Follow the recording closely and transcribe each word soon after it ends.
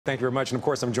Thank you very much. And of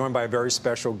course, I'm joined by a very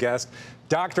special guest,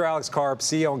 Dr. Alex Karp,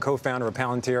 CEO and co-founder of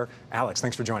Palantir. Alex,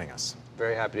 thanks for joining us.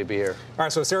 Very happy to be here. All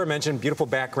right, so Sarah mentioned, beautiful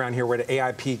background here. We're at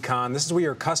AIPCon. This is where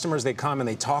your customers, they come and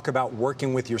they talk about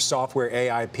working with your software,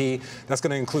 AIP. That's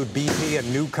going to include BP,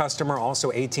 a new customer,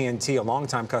 also AT&T, a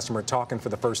longtime customer, talking for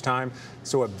the first time.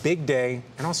 So a big day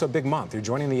and also a big month. You're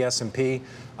joining the S&P.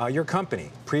 Your company,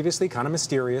 previously kind of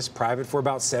mysterious, private for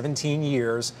about 17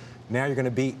 years. Now you're going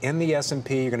to be in the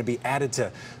S&P. You're going to be added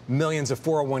to millions of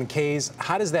 401ks.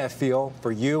 How does that feel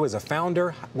for you as a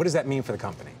founder? What does that mean for the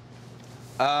company?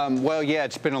 Well, yeah,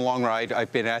 it's been a long ride.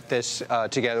 I've been at this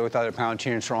together with other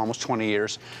Palantirians for almost 20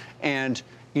 years. And,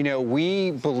 you know,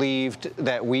 we believed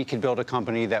that we could build a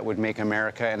company that would make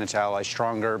America and its allies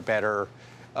stronger, better,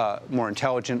 more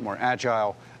intelligent, more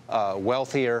agile,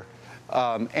 wealthier.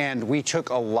 And we took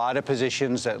a lot of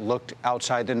positions that looked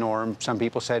outside the norm. Some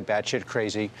people said batshit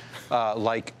crazy,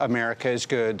 like America is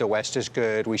good, the West is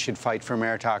good, we should fight for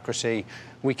meritocracy.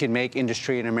 We can make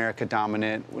industry in America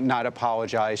dominant, not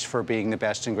apologize for being the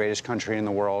best and greatest country in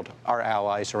the world, our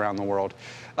allies around the world.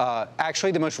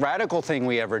 Actually, the most radical thing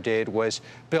we ever did was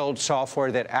build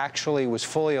software that actually was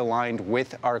fully aligned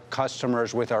with our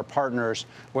customers, with our partners,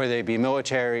 whether they be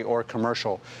military or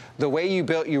commercial. The way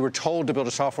you were told to build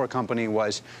a software company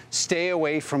was stay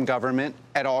away from government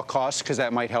at all costs, because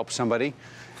that might help somebody.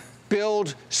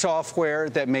 Build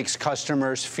software that makes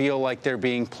customers feel like they're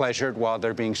being pleasured while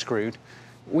they're being screwed.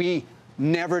 We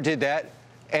never did that,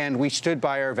 and we stood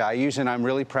by our values, and I'm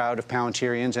really proud of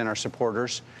Palantirians and our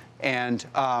supporters, and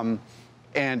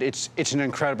it's an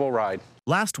incredible ride.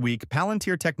 Last week,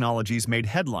 Palantir Technologies made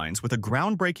headlines with a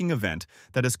groundbreaking event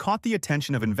that has caught the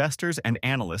attention of investors and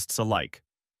analysts alike.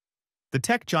 The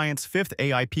tech giant's fifth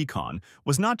AIPCon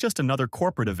was not just another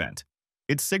corporate event.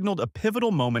 It signaled a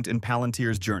pivotal moment in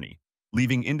Palantir's journey,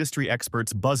 leaving industry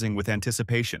experts buzzing with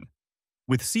anticipation.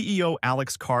 With CEO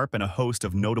Alex Karp and a host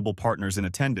of notable partners in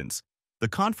attendance, the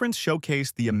conference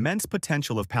showcased the immense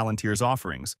potential of Palantir's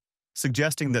offerings,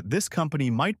 suggesting that this company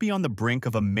might be on the brink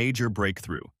of a major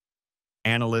breakthrough.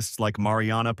 Analysts like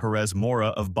Mariana Perez Mora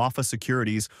of BofA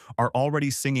Securities are already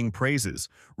singing praises,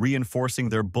 reinforcing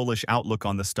their bullish outlook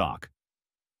on the stock.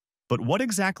 But what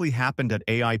exactly happened at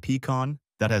AIPCon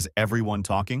that has everyone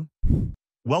talking?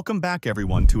 Welcome back,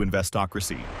 everyone, to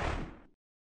Investocracy.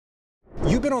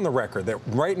 You've been on the record that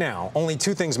right now only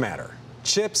two things matter: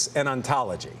 chips and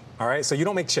ontology. All right, so you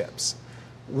don't make chips.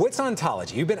 What's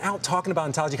ontology? You've been out talking about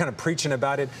ontology, kind of preaching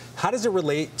about it. How does it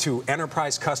relate to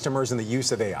enterprise customers and the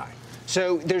use of AI?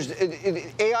 So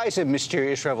AI is a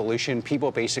mysterious revolution.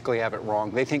 People basically have it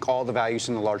wrong. They think all the values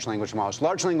in the large language models.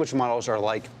 Large language models are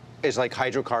like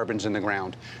hydrocarbons in the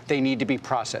ground. They need to be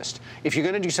processed. If you're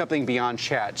going to do something beyond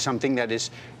chat, something that is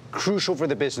crucial for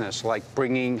the business, like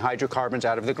bringing hydrocarbons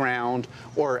out of the ground,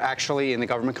 or actually in the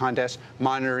government context,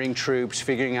 monitoring troops,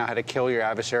 figuring out how to kill your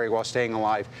adversary while staying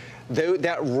alive,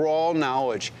 that raw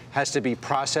knowledge has to be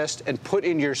processed and put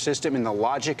in your system, in the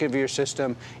logic of your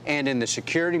system, and in the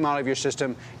security model of your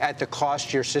system at the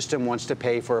cost your system wants to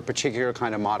pay for a particular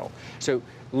kind of model. So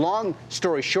long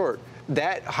story short,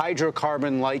 that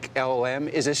hydrocarbon-like LLM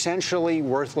is essentially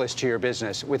worthless to your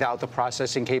business without the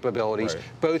processing capabilities, right,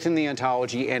 both in the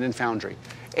ontology and in Foundry.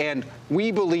 And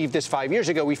we believed this 5 years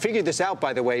ago. We figured this out,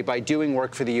 by the way, by doing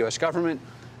work for the U.S. government.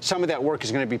 Some of that work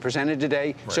is going to be presented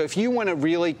today. Right. So if you want to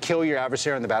really kill your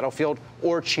adversary on the battlefield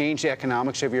or change the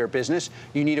economics of your business,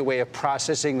 you need a way of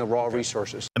processing the raw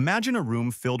resources. Imagine a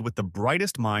room filled with the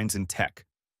brightest minds in tech,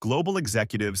 global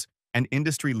executives, and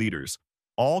industry leaders,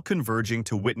 all converging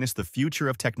to witness the future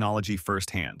of technology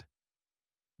firsthand.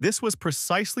 This was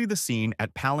precisely the scene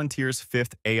at Palantir's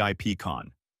fifth AIPCon.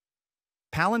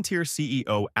 Palantir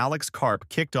CEO Alex Karp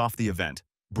kicked off the event,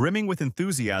 brimming with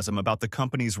enthusiasm about the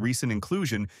company's recent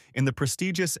inclusion in the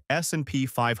prestigious S&P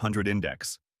 500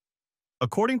 index.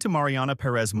 According to Mariana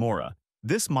Perez Mora,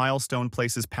 this milestone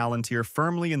places Palantir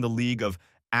firmly in the league of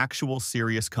actual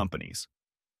serious companies.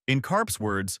 In Karp's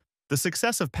words, the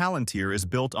success of Palantir is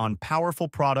built on powerful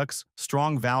products,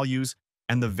 strong values,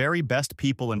 and the very best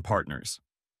people and partners.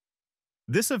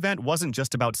 This event wasn't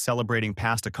just about celebrating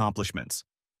past accomplishments.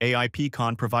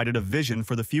 AIPCon provided a vision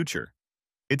for the future.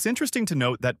 It's interesting to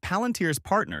note that Palantir's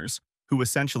partners, who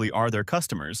essentially are their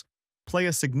customers, play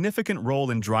a significant role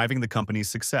in driving the company's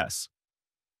success.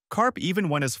 Karp even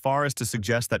went as far as to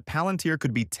suggest that Palantir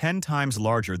could be 10 times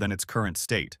larger than its current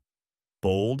state.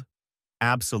 Bold?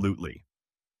 Absolutely.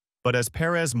 But as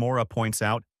Perez Mora points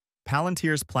out,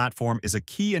 Palantir's platform is a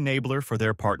key enabler for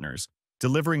their partners,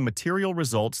 delivering material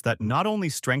results that not only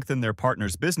strengthen their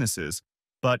partners' businesses,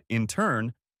 but, in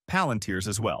turn, Palantir's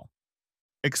as well.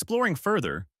 Exploring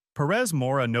further, Perez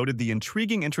Mora noted the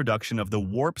intriguing introduction of the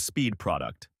Warp Speed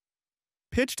product.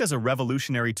 Pitched as a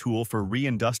revolutionary tool for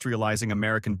reindustrializing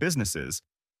American businesses,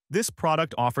 this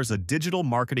product offers a digital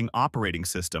marketing operating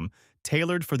system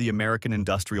tailored for the American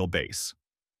industrial base.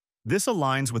 This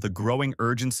aligns with a growing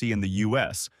urgency in the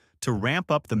U.S. to ramp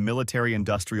up the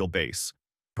military-industrial base,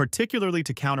 particularly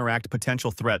to counteract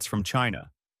potential threats from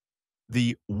China.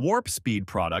 The Warp Speed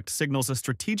product signals a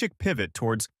strategic pivot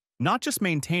towards not just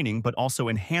maintaining but also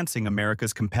enhancing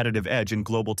America's competitive edge in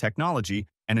global technology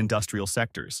and industrial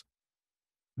sectors.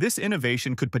 This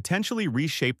innovation could potentially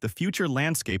reshape the future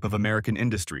landscape of American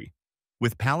industry,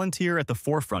 with Palantir at the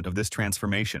forefront of this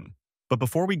transformation. But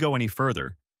before we go any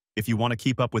further, if you want to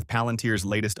keep up with Palantir's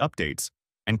latest updates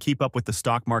and keep up with the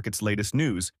stock market's latest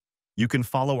news, you can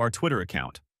follow our Twitter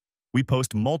account. We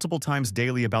post multiple times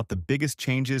daily about the biggest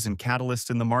changes and catalysts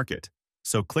in the market,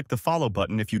 so click the follow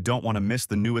button if you don't want to miss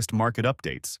the newest market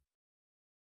updates.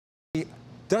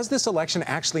 Does this election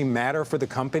actually matter for the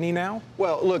company now?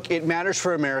 Well, look, it matters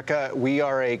for America. We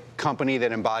are a company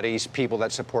that embodies people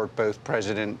that support both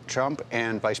President Trump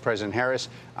and Vice President Harris.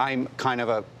 I'm kind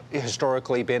of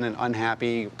historically been an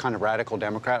unhappy, kind of radical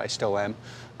Democrat. I still am.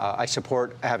 I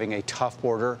support having a tough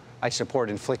border. I support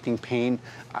inflicting pain.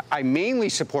 I mainly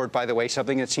support, by the way,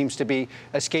 something that seems to be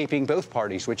escaping both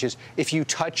parties, which is if you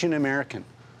touch an American,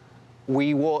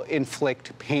 we will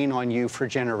inflict pain on you for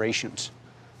generations.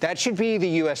 That should be the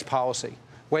U.S. policy.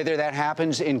 Whether that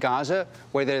happens in Gaza,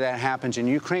 whether that happens in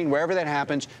Ukraine, wherever that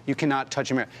happens, you cannot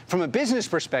touch America. From a business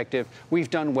perspective, we've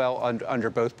done well under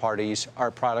both parties.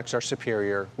 Our products are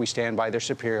superior. We stand by their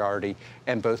superiority,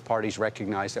 and both parties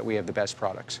recognize that we have the best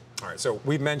products. All right, so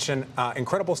we've mentioned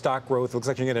incredible stock growth. Looks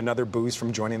like you get another boost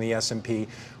from joining the S&P.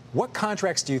 What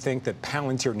contracts do you think that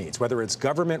Palantir needs, whether it's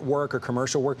government work or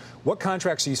commercial work? What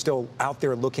contracts are you still out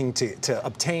there looking to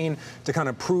obtain to kind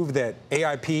of prove that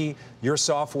AIP, your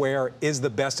software, is the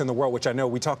best in the world, which I know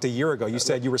we talked a year ago. You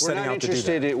said you were setting out to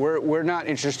do that. We're not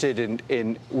interested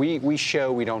in we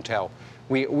show, we don't tell.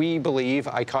 We believe,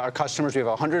 our customers, we have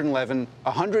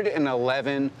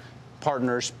 111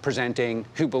 partners presenting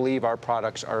who believe our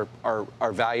products are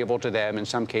valuable to them, in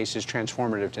some cases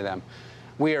transformative to them.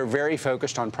 We are very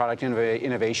focused on product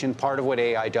innovation. Part of what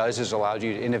AI does is allows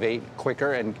you to innovate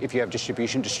quicker, and if you have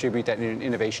distribution, distribute that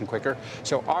innovation quicker.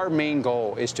 So our main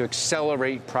goal is to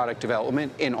accelerate product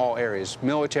development in all areas: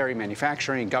 military,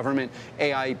 manufacturing, government,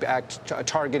 AI-backed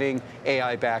targeting,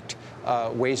 AI-backed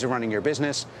ways of running your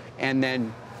business, and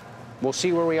then we'll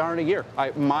see where we are in a year.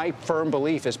 My firm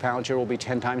belief is Palantir will be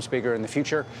 10 times bigger in the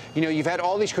future. You know, you've had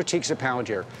all these critiques of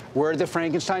Palantir. We're the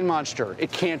Frankenstein monster.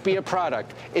 It can't be a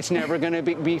product. It's never going to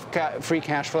be free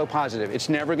cash flow positive. It's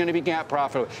never going to be GAAP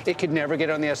profitable. It could never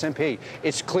get on the S&P.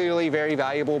 It's clearly very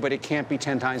valuable, but it can't be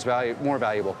 10 times more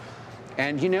valuable.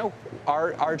 And, you know,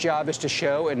 our job is to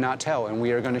show and not tell, and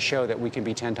we are going to show that we can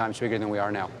be 10 times bigger than we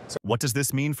are now. What does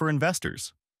this mean for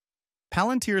investors?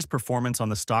 Palantir's performance on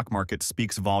the stock market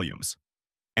speaks volumes.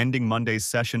 Ending Monday's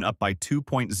session up by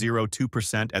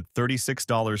 2.02% at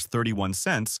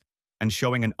 $36.31 and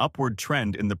showing an upward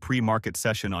trend in the pre-market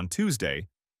session on Tuesday,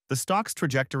 the stock's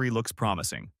trajectory looks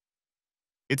promising.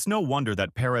 It's no wonder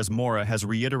that Perez Mora has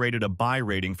reiterated a buy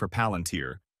rating for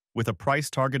Palantir, with a price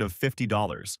target of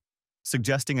 $50,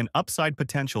 suggesting an upside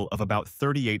potential of about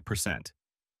 38%.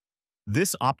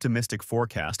 This optimistic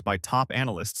forecast by top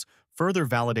analysts further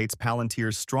validates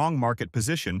Palantir's strong market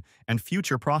position and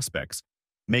future prospects,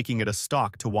 making it a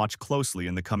stock to watch closely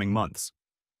in the coming months.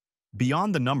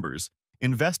 Beyond the numbers,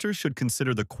 investors should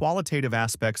consider the qualitative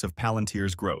aspects of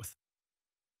Palantir's growth.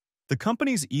 The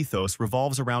company's ethos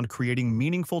revolves around creating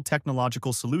meaningful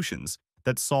technological solutions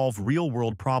that solve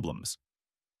real-world problems.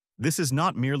 This is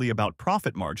not merely about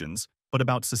profit margins, but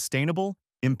about sustainable,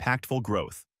 impactful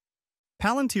growth.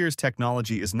 Palantir's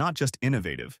technology is not just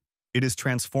innovative, it is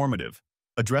transformative,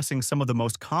 addressing some of the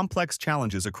most complex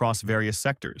challenges across various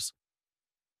sectors.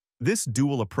 This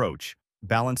dual approach,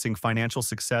 balancing financial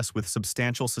success with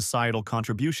substantial societal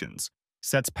contributions,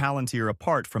 sets Palantir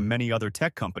apart from many other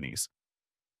tech companies.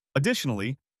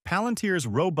 Additionally, Palantir's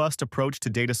robust approach to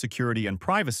data security and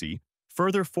privacy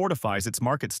further fortifies its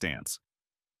market stance.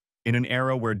 In an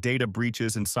era where data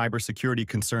breaches and cybersecurity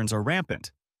concerns are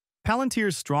rampant,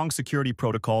 Palantir's strong security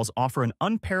protocols offer an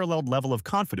unparalleled level of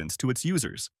confidence to its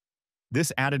users.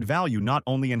 This added value not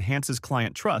only enhances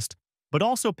client trust, but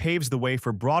also paves the way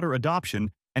for broader adoption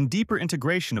and deeper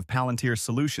integration of Palantir's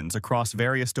solutions across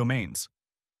various domains.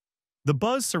 The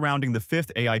buzz surrounding the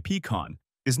 5th AIPCon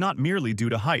is not merely due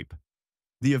to hype.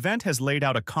 The event has laid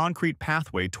out a concrete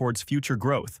pathway towards future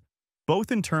growth,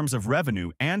 both in terms of revenue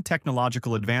and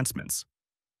technological advancements.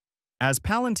 As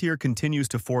Palantir continues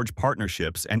to forge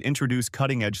partnerships and introduce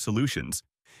cutting-edge solutions,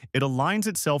 it aligns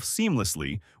itself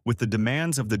seamlessly with the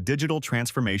demands of the digital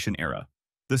transformation era.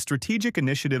 The strategic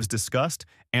initiatives discussed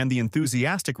and the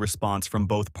enthusiastic response from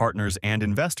both partners and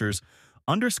investors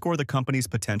underscore the company's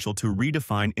potential to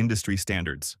redefine industry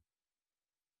standards.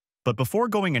 But before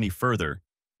going any further,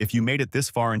 if you made it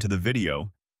this far into the video,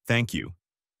 thank you.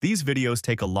 These videos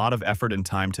take a lot of effort and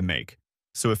time to make,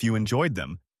 so if you enjoyed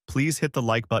them, please hit the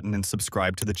like button and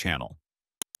subscribe to the channel.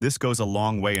 This goes a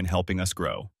long way in helping us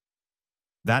grow.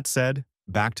 That said,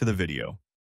 back to the video.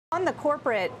 On the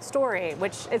corporate story,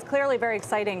 which is clearly very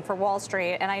exciting for Wall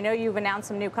Street, and I know you've announced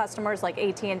some new customers like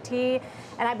AT&T,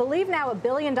 and I believe now $1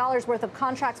 billion worth of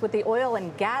contracts with the oil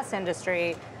and gas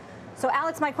industry. So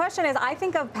Alex, my question is, I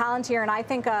think of Palantir and I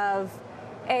think of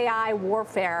AI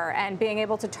warfare and being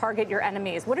able to target your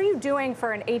enemies. What are you doing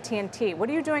for an AT&T? What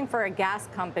are you doing for a gas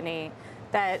company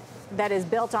that is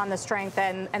built on the strength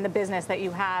and the business that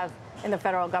you have in the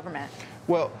federal government?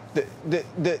 Well,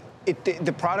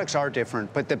 the products are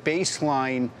different, but the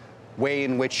baseline way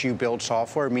in which you build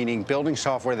software, meaning building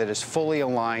software that is fully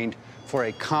aligned for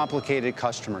a complicated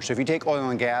customer. So if you take oil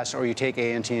and gas or you take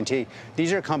AT&T,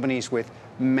 these are companies with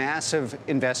massive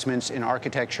investments in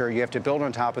architecture. You have to build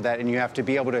on top of that, and you have to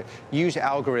be able to use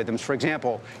algorithms. For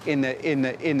example, in the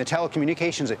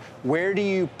telecommunications, where do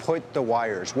you put the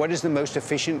wires? What is the most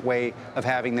efficient way of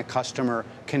having the customer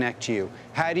connect to you?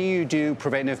 How do you do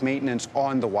preventive maintenance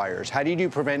on the wires? How do you do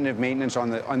preventive maintenance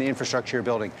on the infrastructure you're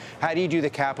building? How do you do the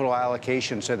capital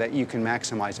allocation so that you can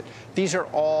maximize it? These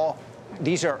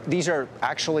are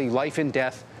actually life and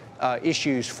death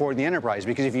issues for the enterprise,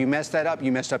 because if you mess that up,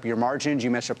 you mess up your margins,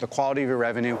 you mess up the quality of your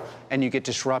revenue, and you get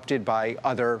disrupted by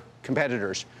other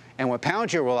competitors. And what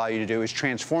Palantir will allow you to do is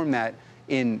transform that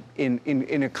in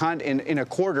a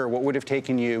quarter what would have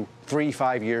taken you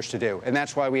 3-5 years to do. And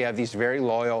that's why we have these very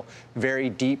loyal,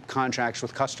 very deep contracts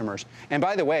with customers. And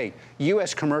by the way,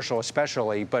 U.S. commercial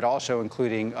especially, but also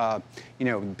including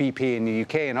BP in the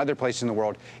UK and other places in the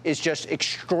world, is just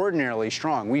extraordinarily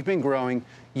strong. We've been growing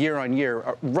year on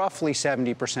year, roughly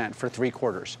 70% for 3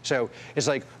 quarters. So it's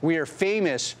like we are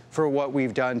famous for what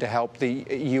we've done to help the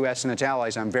U.S. and its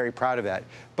allies. I'm very proud of that.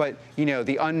 But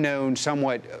the unknown,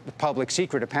 somewhat public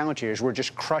secret of Palantir is we're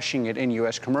just crushing it in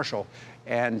U.S. commercial.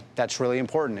 And that's really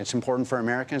important. It's important for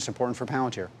America, it's important for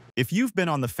Palantir. If you've been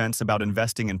on the fence about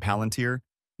investing in Palantir,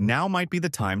 now might be the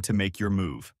time to make your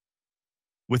move.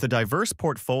 With a diverse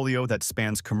portfolio that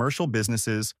spans commercial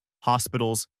businesses,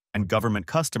 hospitals, and government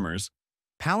customers,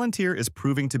 Palantir is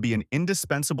proving to be an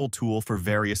indispensable tool for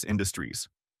various industries.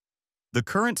 The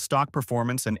current stock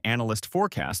performance and analyst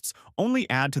forecasts only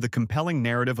add to the compelling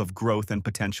narrative of growth and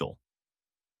potential.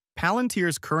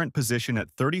 Palantir's current position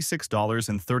at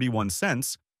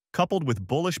 $36.31, coupled with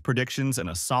bullish predictions and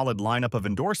a solid lineup of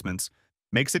endorsements,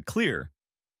 makes it clear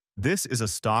this is a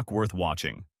stock worth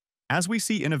watching. As we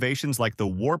see innovations like the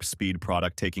Warp Speed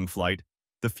product taking flight,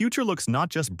 the future looks not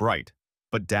just bright,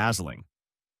 but dazzling.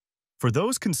 For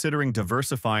those considering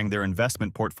diversifying their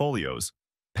investment portfolios,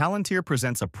 Palantir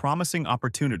presents a promising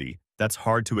opportunity that's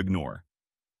hard to ignore.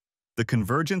 The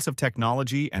convergence of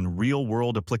technology and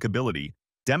real-world applicability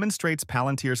demonstrates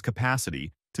Palantir's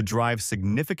capacity to drive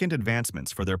significant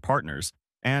advancements for their partners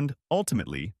and,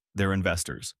 ultimately, their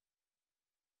investors.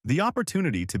 The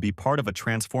opportunity to be part of a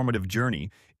transformative journey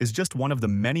is just one of the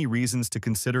many reasons to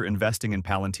consider investing in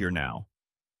Palantir now.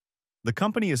 The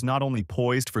company is not only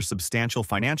poised for substantial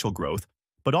financial growth,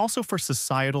 but also for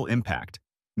societal impact,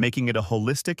 making it a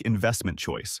holistic investment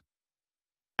choice.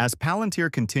 As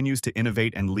Palantir continues to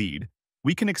innovate and lead,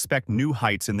 we can expect new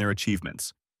heights in their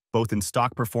achievements, both in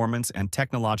stock performance and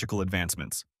technological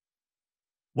advancements.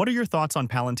 What are your thoughts on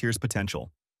Palantir's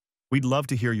potential? We'd love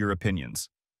to hear your opinions.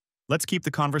 Let's keep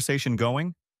the conversation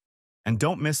going, and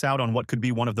don't miss out on what could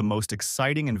be one of the most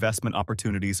exciting investment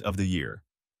opportunities of the year.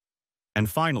 And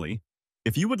finally,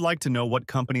 if you would like to know what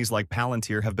companies like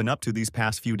Palantir have been up to these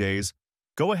past few days,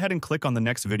 go ahead and click on the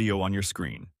next video on your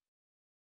screen.